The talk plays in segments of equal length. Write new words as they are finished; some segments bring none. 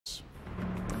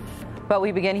But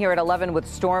we begin here at 11 with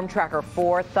Storm Tracker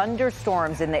 4.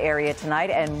 Thunderstorms in the area tonight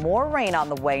and more rain on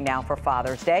the way now for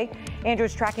Father's Day.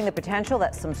 Andrew's tracking the potential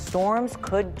that some storms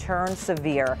could turn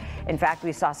severe. In fact,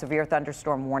 we saw severe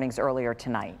thunderstorm warnings earlier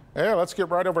tonight. Yeah, let's get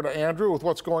right over to Andrew with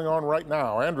what's going on right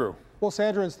now. Andrew. Well,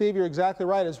 Sandra and Steve, you're exactly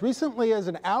right. As recently as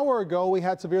an hour ago, we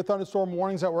had severe thunderstorm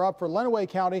warnings that were up for Lenawee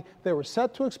County. They were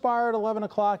set to expire at 11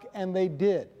 o'clock, and they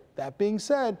did. That being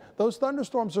said, those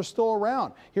thunderstorms are still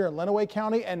around here in Lenawee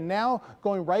County and now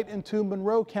going right into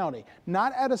Monroe County.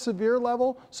 Not at a severe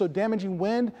level, so damaging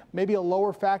wind, maybe a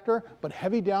lower factor, but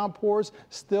heavy downpours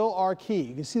still are key.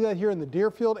 You can see that here in the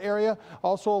Deerfield area,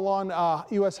 also along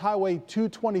US Highway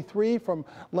 223 from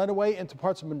Lenawee into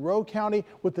parts of Monroe County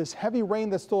with this heavy rain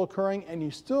that's still occurring, and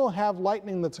you still have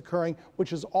lightning that's occurring,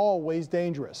 which is always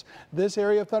dangerous. This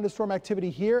area of thunderstorm activity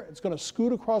here, it's going to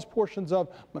scoot across portions of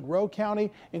Monroe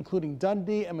County, including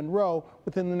Dundee and Monroe,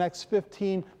 within the next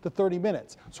 15 to 30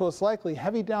 minutes. So it's likely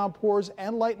heavy downpours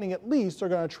and lightning at least are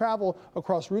going to travel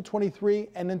across Route 23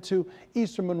 and into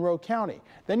eastern Monroe County.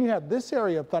 Then you have this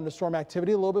area of thunderstorm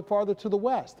activity a little bit farther to the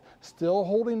west, still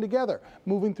holding together,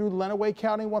 moving through Lenawee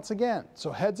County once again.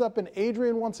 So heads up in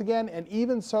Adrian once again, and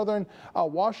even southern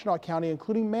Washtenaw County,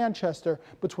 including Manchester,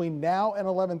 between now and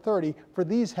 11:30 for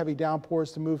these heavy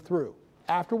downpours to move through.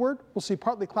 Afterward, we'll see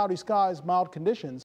partly cloudy skies, mild conditions.